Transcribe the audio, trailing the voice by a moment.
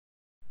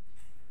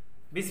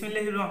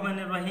বিসমিল্লাহির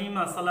রহমানির রহিম।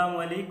 আসসালামু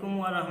আলাইকুম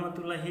ওয়া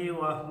রাহমাতুল্লাহি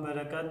ওয়া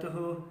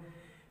বারাকাতুহু।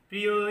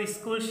 প্রিয়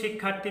স্কুল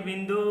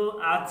শিক্ষার্থীবৃন্দ,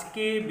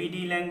 আজকে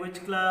বিডি ল্যাঙ্গুয়েজ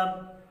ক্লাব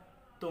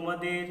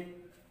তোমাদের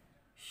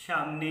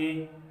সামনে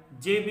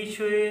যে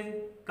বিষয়ে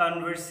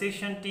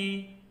কনভারসেশনটি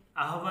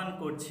আহ্বান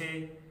করছে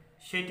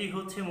সেটি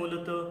হচ্ছে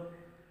মূলত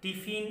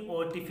টিফিন ও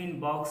টিফিন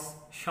বক্স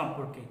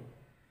সম্পর্কে।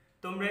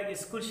 তোমরা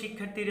স্কুল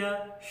শিক্ষার্থীরা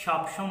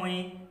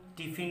সবসময়ই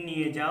টিফিন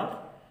নিয়ে যাও,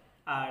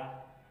 আর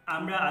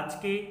আমরা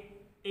আজকে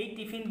এই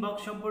টিফিন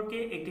বক্স সম্পর্কে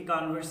একটি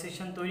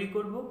কনভারসেশন তৈরি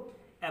করব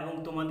এবং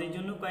তোমাদের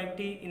জন্য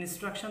কয়েকটি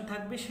ইনস্ট্রাকশন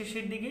থাকবে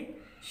শেষের দিকে।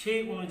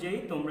 সেই অনুযায়ী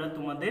তোমরা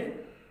তোমাদের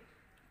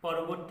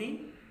পরবর্তী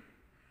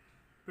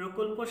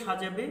প্রকল্প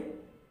সাজাবে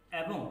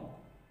এবং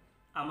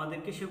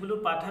আমাদেরকে সেগুলো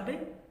পাঠাবে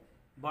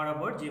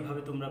বরাবর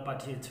যেভাবে তোমরা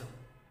পাঠিয়েছ।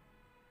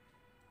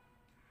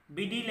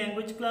 বিডি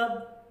ল্যাঙ্গুয়েজ ক্লাব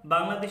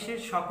বাংলাদেশের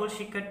সকল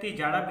শিক্ষার্থী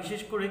যারা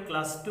বিশেষ করে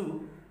ক্লাস 2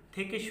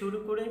 থেকে শুরু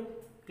করে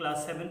ক্লাস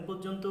 7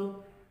 পর্যন্ত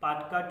পাঠ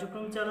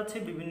কার্যক্রম চালাচ্ছে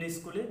বিভিন্ন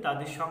স্কুলে,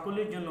 তাদের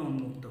সকলের জন্য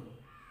উন্মুক্ত।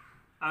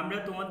 আমরা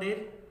তোমাদের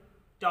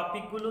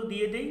টপিকগুলো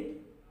দিয়ে দিই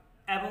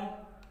এবং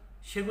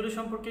সেগুলো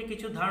সম্পর্কে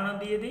কিছু ধারণা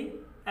দিয়ে দিই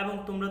এবং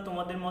তোমরা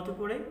তোমাদের মতো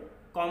করে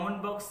কমেন্ট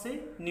বক্সে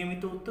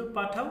নিয়মিত উত্তর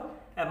পাঠাও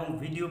এবং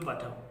ভিডিও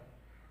পাঠাও,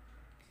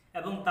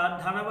 এবং তার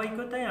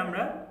ধারাবাহিকতায়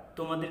আমরা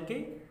তোমাদেরকে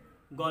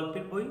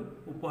গল্পের বই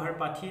উপহার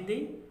পাঠিয়ে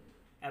দিই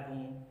এবং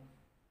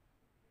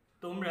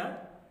তোমরা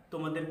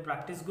তোমাদের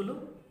প্র্যাকটিসগুলো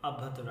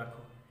অব্যাহত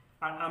রাখো।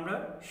 আর আমরা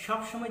সব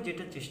সময়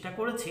যেটা চেষ্টা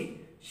করেছি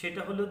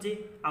সেটা হলো যে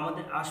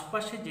আমাদের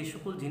আশপাশে যে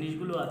সকল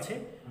জিনিসগুলো আছে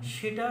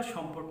সেটা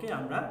সম্পর্কে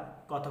আমরা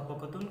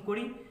কথোপকথন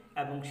করি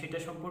এবং সেটা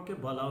সম্পর্কে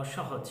বলাও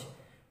সহজ।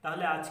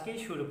 তাহলে আজকেই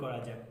শুরু করা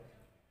যাক।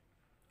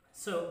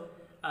 So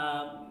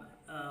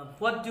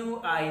what do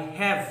I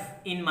have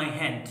in my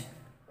hand?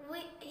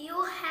 You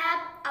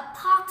have a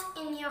pot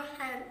in your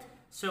hand.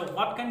 So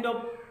what kind of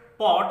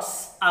pots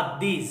are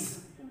these?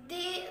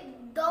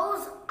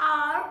 Those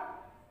are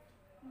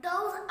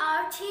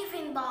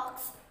tiffin box.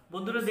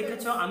 বন্ধুরা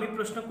দেখেছো, আমি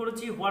প্রশ্ন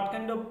করেছি what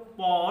kind of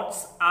pots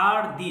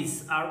R this,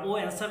 R O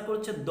answer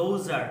করছে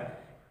those are.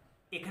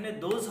 এখানে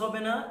those হবে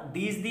না,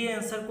 this দিয়ে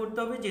অ্যান্সার করতে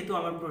হবে যেহেতু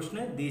আমার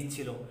প্রশ্নে দিস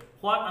ছিল।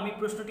 আমি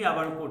প্রশ্নটি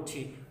আবার করছি,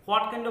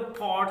 what kind of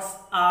pots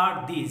R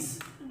this?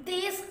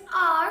 These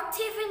are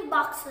tiffin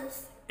boxes.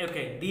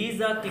 Okay, this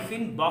R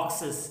tiffin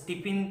boxes,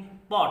 tiffin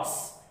pots.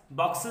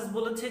 Boxes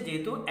বলেছে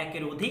যেহেতু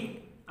একের অধিক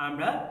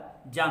আমরা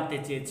জানতে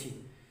চেয়েছি।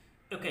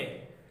 ওকে,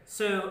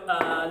 so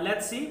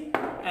let's see.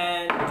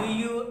 And do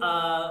you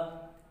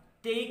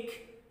take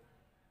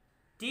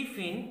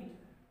tiffin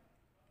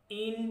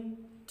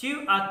into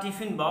a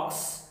tiffin box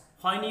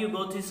when you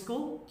go to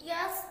school?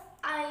 Yes,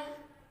 I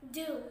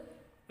do.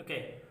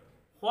 Okay,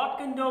 what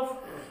kind of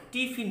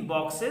tiffin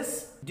boxes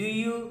do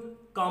you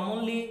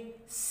commonly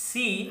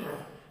see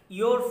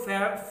your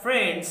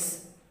friends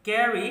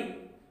carry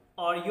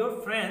or your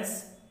friends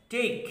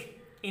take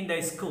in the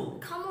school?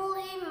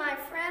 Commonly my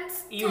friends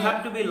You have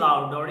to be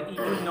loud or it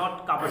will not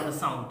cover the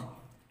sound.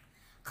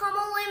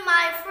 Commonly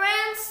my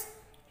friends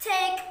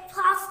take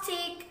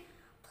plastic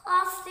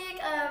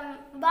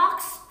box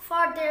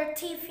for their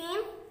tiffin.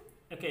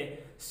 Okay,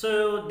 so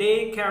they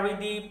carry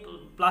the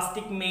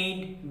plastic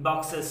made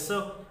boxes. So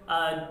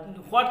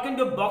what kind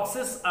of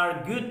boxes are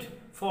good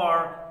for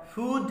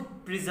food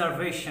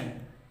preservation?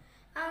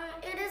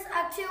 It is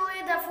actually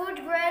the food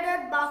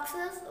graded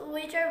boxes,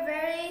 which are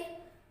very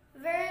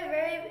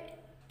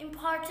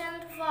important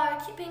for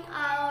keeping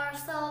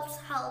ourselves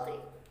healthy.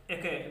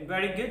 Okay,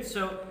 very good.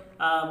 So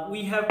we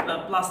have a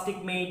plastic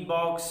made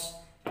box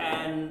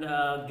and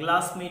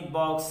glass made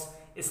box,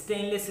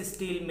 stainless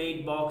steel made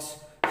box.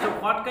 So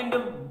what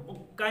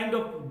kind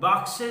of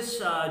boxes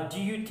do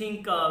you think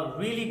are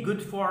really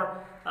good for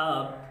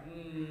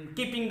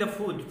keeping the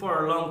food for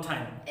a long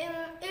time?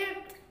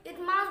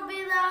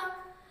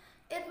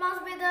 It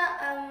must be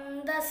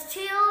the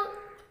steel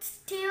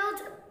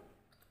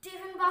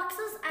tiffin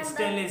boxes and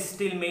stainless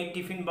steel made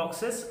tiffin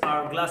boxes or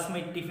glass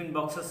made tiffin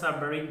boxes are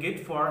very good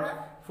for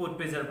food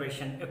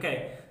preservation. Okay,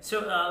 so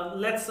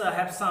let's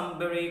have some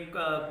very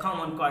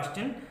common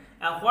question.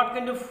 What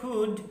kind of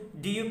food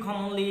do you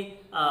commonly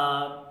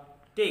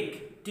take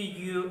to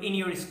you in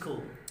your school?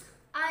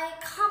 I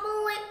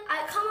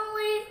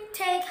commonly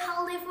take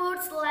healthy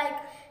foods like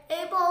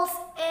apples,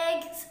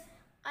 eggs,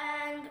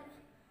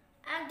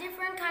 and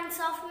different kinds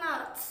of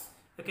nuts.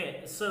 Okay,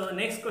 so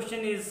next question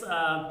is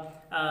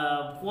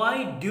why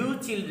do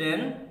children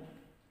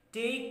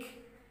take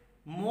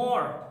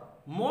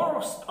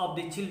most of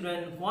the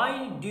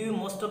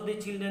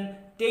children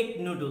take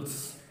noodles?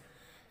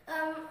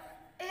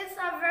 It's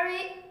a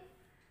very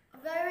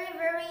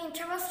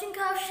interesting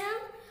question.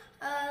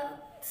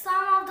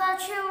 Some of the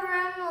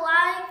children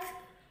like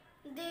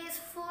this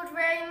food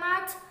very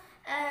much,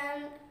 and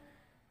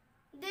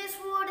this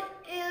food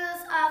is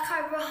a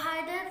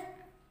carbohydrate.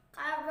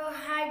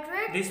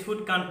 This food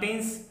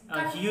contains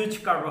a huge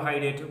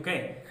carbohydrate. Okay,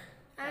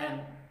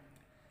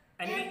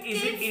 and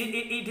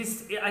it is.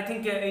 I think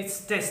it's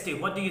tasty.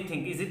 What do you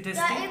think? Is it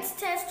tasty? Yeah, it's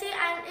tasty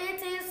and it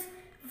is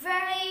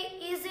very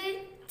easy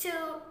to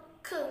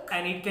cook.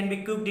 And it can be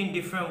cooked in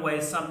different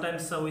ways.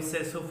 Sometimes we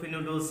say soup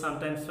noodles,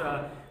 sometimes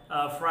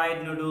fried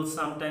noodles,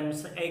 sometimes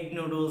egg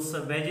noodles,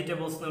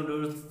 vegetables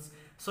noodles.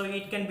 So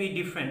it can be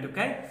different,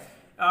 okay?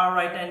 All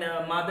right, and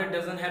mother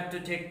doesn't have to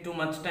take too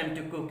much time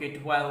to cook it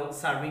while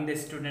serving the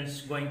students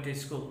going to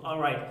school. All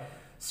right,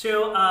 so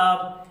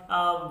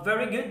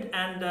very good.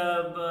 And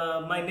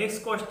my next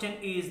question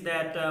is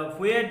that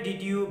where did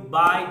you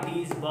buy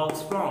this box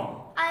from?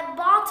 I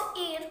bought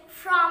it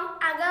from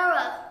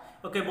Agora.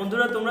 ওকে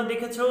বন্ধুরা, তোমরা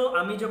দেখেছো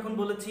আমি যখন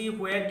বলেছি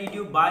where did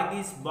you buy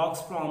this box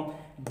from,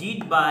 did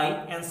buy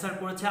answer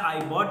করেছে I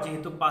bought,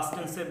 যেহেতু past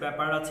tense এর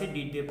ব্যাপার আছে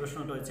did দিয়ে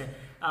প্রশ্নটা হয়েছে।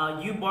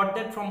 You bought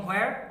that from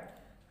where?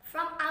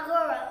 From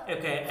Agora.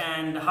 Okay,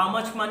 and how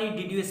much money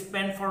did you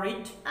spend for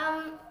it?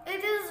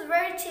 It is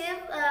very cheap.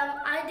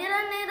 I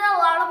didn't need a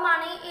lot of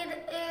money. It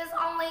is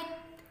only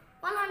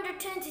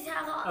 120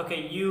 taka.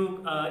 Okay,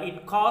 it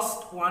cost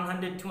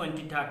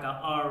 120 taka.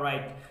 All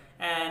right.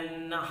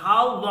 And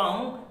how long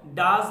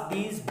does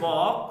this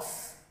box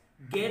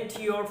get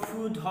your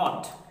food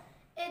hot?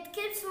 It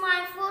keeps my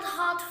food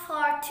hot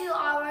for 2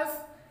 hours.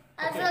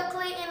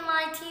 Exactly in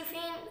my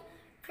tiffin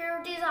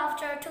period is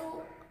after 2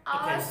 hours.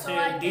 Okay, so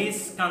this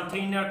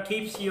container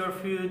keeps your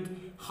food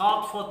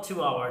hot for 2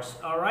 hours.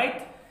 All right.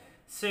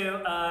 So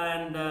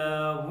and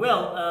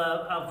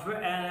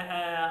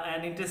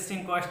an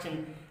interesting question.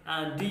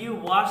 Do you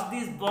wash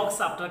this box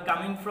after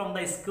coming from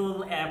the school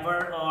ever,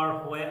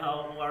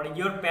 or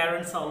your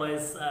parents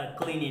always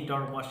clean it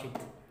or wash it?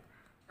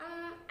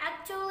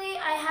 Actually,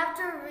 I have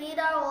to read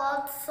a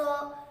lot, so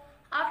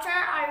after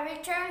I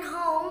return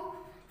home,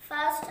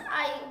 first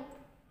I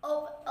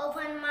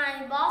open my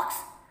box,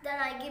 then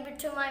I give it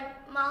to my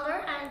mother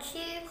and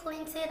she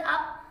cleans it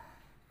up.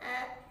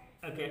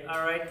 Okay,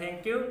 all right,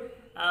 thank you.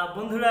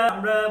 বন্ধুরা,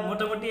 আমরা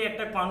মোটামুটি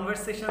একটা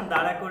conversation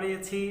দাঁড়া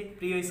করিয়েছি।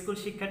 প্রিয় school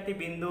শিক্ষার্থী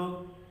বিন্দু,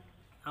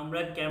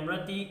 আমরা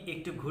ক্যামেরাটি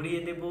একটু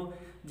ঘুরিয়ে দেব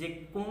যে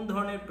কোন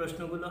ধরনের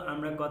প্রশ্নগুলো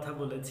আমরা কথা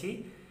বলেছি,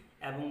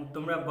 এবং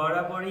তোমরা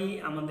বরাবরই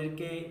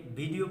আমাদেরকে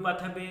ভিডিও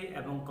পাঠাবে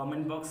এবং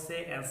কমেন্ট বক্সে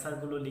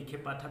অ্যান্সারগুলো লিখে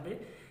পাঠাবে।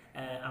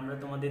 আমরা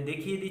তোমাদের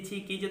দেখিয়ে দিচ্ছি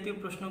কী জাতীয়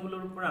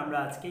প্রশ্নগুলোর উপর আমরা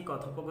আজকেই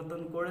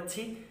কথোপকথন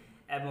করেছি,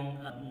 এবং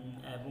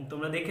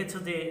তোমরা দেখেছো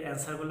যে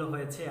অ্যান্সারগুলো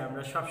হয়েছে।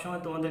 আমরা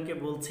সবসময় তোমাদেরকে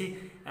বলছি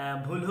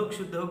ভুল হোক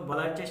শুদ্ধ হোক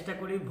বলার চেষ্টা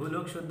করি, ভুল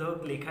হোক শুদ্ধ হোক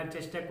লেখার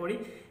চেষ্টা করি,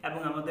 এবং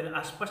আমাদের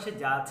আশপাশে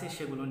যা আছে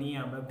সেগুলো নিয়ে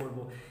আমরা করব।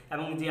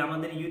 এবং যে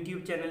আমাদের ইউটিউব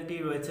চ্যানেলটি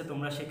রয়েছে,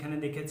 তোমরা সেখানে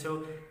দেখেছো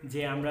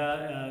যে আমরা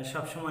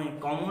সবসময়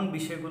কমন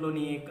বিষয়গুলো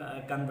নিয়ে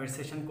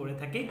কনভারসেশন করে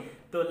থাকি।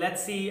 তো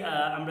লেটস সি,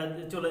 আমরা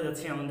চলে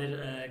যাচ্ছি আমাদের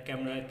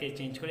ক্যামেরাকে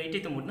চেঞ্জ করে।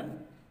 এটাই তো মোড না?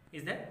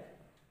 Is that?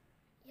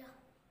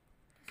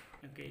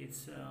 Okay,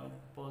 it's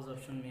pause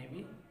option maybe.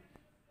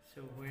 So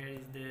where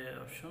is the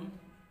option?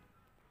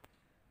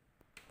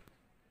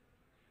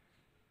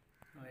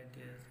 Where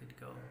does it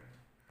go?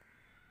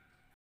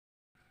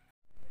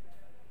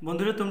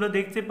 বন্ধুরা, তোমরা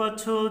দেখতে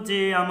পাচ্ছ যে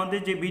আমাদের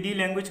যে বিডি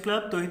ল্যাঙ্গুয়েজ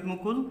ক্লাব তহিদ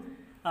মুকুল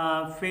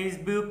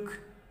ফেসবুক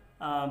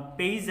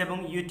পেজ এবং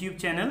YouTube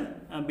channel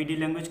BD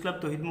language club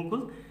তহিদ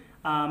মুকুল,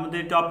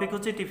 আমাদের টপিক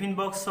হচ্ছে টিফিন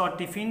বক্স অর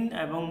টিফিন,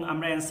 এবং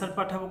আমরা অ্যান্সার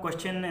পাঠাবো,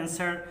 কোয়েশ্চেন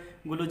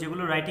অ্যান্সারগুলো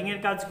যেগুলো রাইটিংয়ের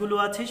কাজগুলো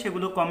আছে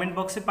সেগুলো কমেন্ট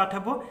বক্সে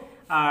পাঠাবো,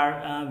 আর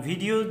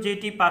ভিডিও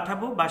যেটি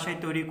পাঠাবো বাসায়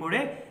তৈরি করে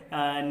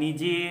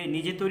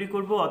নিজে তৈরি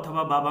করব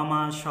অথবা বাবা মা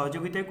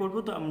সহযোগিতায় করব।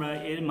 তো আমরা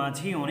এর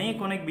মাঝেই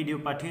অনেক ভিডিও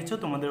পাঠিয়েছো,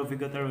 তোমাদের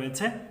অভিজ্ঞতা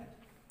রয়েছে।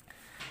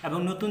 এবং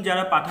নতুন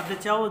যারা পাঠাতে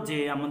চাও, যে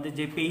আমাদের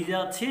যে পেজ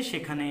আছে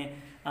সেখানে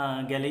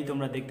গেলেই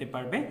তোমরা দেখতে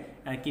পারবে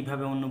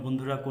কিভাবে অন্য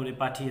বন্ধুরা করে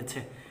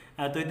পাঠিয়েছে।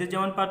 তো এদের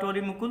যেমন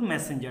পাটোয়ারি মুকুল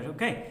Messenger.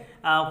 Okay,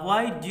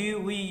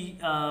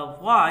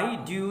 why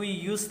do we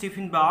use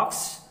tiffin box?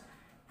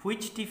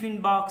 Which tiffin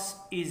box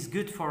is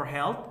good for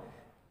health?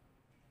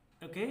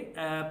 ওকে,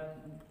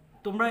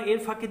 তোমরা এর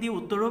ফাঁকে দিয়ে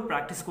উত্তরও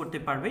প্র্যাকটিস করতে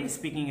পারবে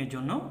স্পিকিংয়ের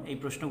জন্য। এই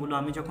প্রশ্নগুলো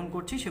আমি যখন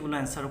করছি সেগুলো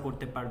অ্যান্সারও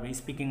করতে পারবে,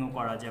 স্পিকিংও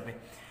করা যাবে।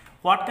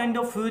 What kind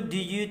of food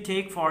do you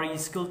take for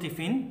school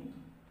tiffin?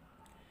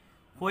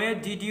 Where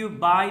did you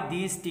buy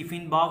this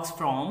tiffin box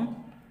from?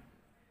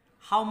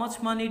 How much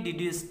money did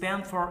you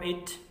spend for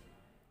it?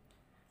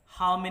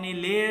 How many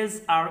layers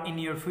are in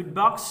your food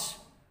box?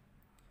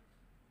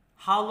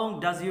 How long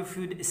does your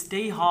food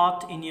stay hot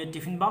in your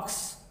tiffin box?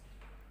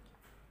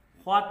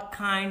 What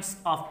kinds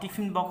of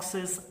tiffin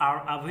boxes are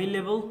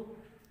available?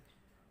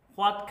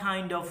 What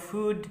kind of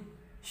food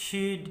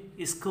should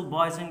school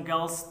boys and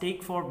girls take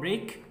for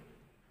break?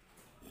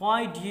 Why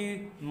do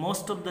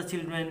most of the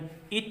children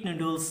eat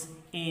noodles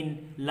in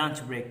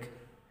lunch break?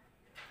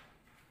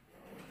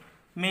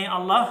 May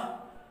Allah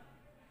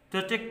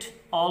protect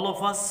all of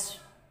us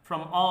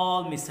from all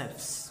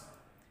mishaps.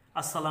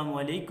 Assalamu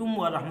alaikum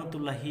wa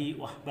rahmatullahi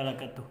wa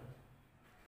barakatuh.